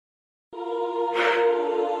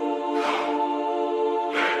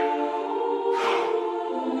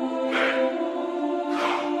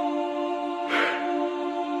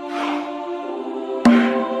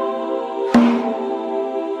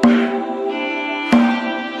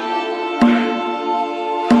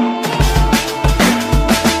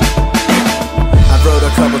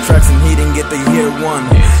yet they hear one.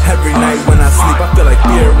 Every night when I sleep I feel like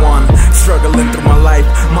fear one. Struggling through my life,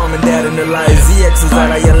 mom and dad in their lives. The exes that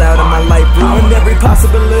I allowed in my life ruined every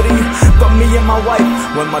possibility but me and my wife.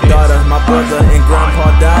 When my daughter, my brother, and grandpa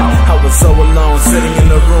died, I was so alone, sitting in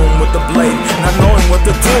the room with the blade, not knowing what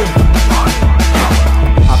to do.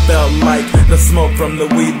 I felt like the smoke from the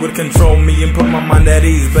weed would control me and put my mind at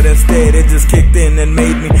ease, but instead it just kicked in and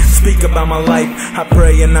made me speak about my life. I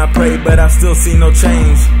pray and I pray, but I still see no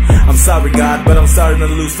change. I'm sorry God, but I'm starting to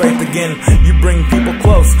lose faith again. You bring people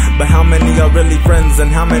close, but how many are really friends,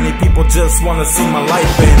 and how many people just wanna see my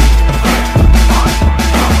life end?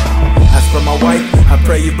 As for my wife, I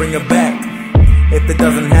pray you bring her back. If it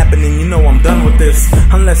doesn't happen, then you know I'm done with this.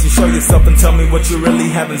 Unless you show yourself and tell me what you really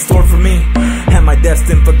have in store for me. Am I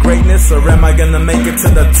destined for greatness, or am I gonna make it to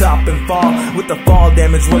the top and fall? With the fall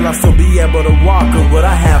damage, will I still be able to walk, or would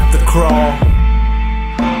I have to crawl?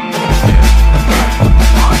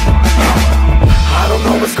 I don't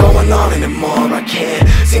know what's going on anymore. I can't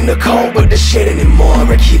seem to cope with this shit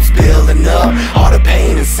anymore. It keeps building up, all the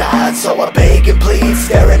pain inside. So I beg and plead,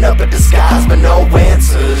 staring up at the skies, but no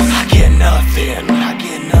answers. I get nothing, I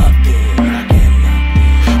get nothing, I get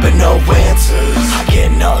nothing. But no answers, I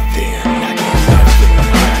get nothing, I get nothing,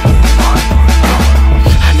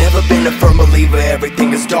 I've never been a firm believer,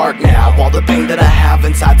 everything is dark now. All the pain that I have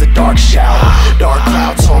inside's a dark shower, dark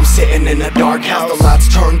cloud, so I'm sitting in a dark house. The lights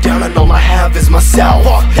turned down and all I have is myself.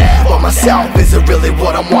 Fuck that, but myself isn't really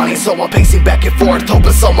what I'm wanting. So I'm pacing back and forth,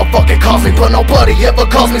 hoping someone fucking calls me, but nobody ever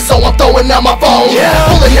calls me, so I'm throwing out my phone.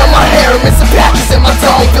 Pulling out my hair, missing patches in my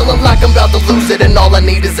tongue, feeling like I'm about to lose it and all I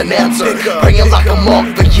need is an answer. Praying like I'm up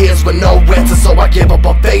for years with no answer, so I give up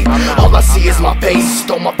on faith. All I see is my face,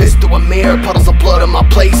 throw my fist through a mirror, puddles of blood in my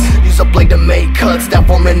place. Use a blade to make cuts that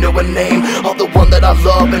form into a name of the one that I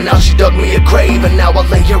love, and now she dug me a grave, and now I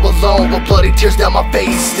lay here alone with bloody tears down my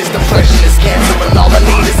face. This depression is cancer, and all I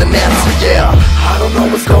need is an answer, I don't know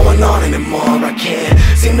what's going on anymore. I can't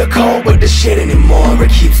seem to cope with this shit anymore.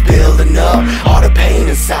 It keeps building up, all the pain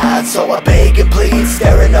inside. So I beg and plead,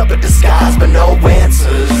 staring up at the skies, but no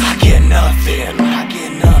answers. I get nothing, I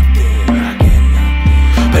get nothing, I get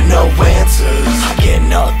nothing. But no answers, I get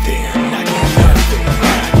nothing.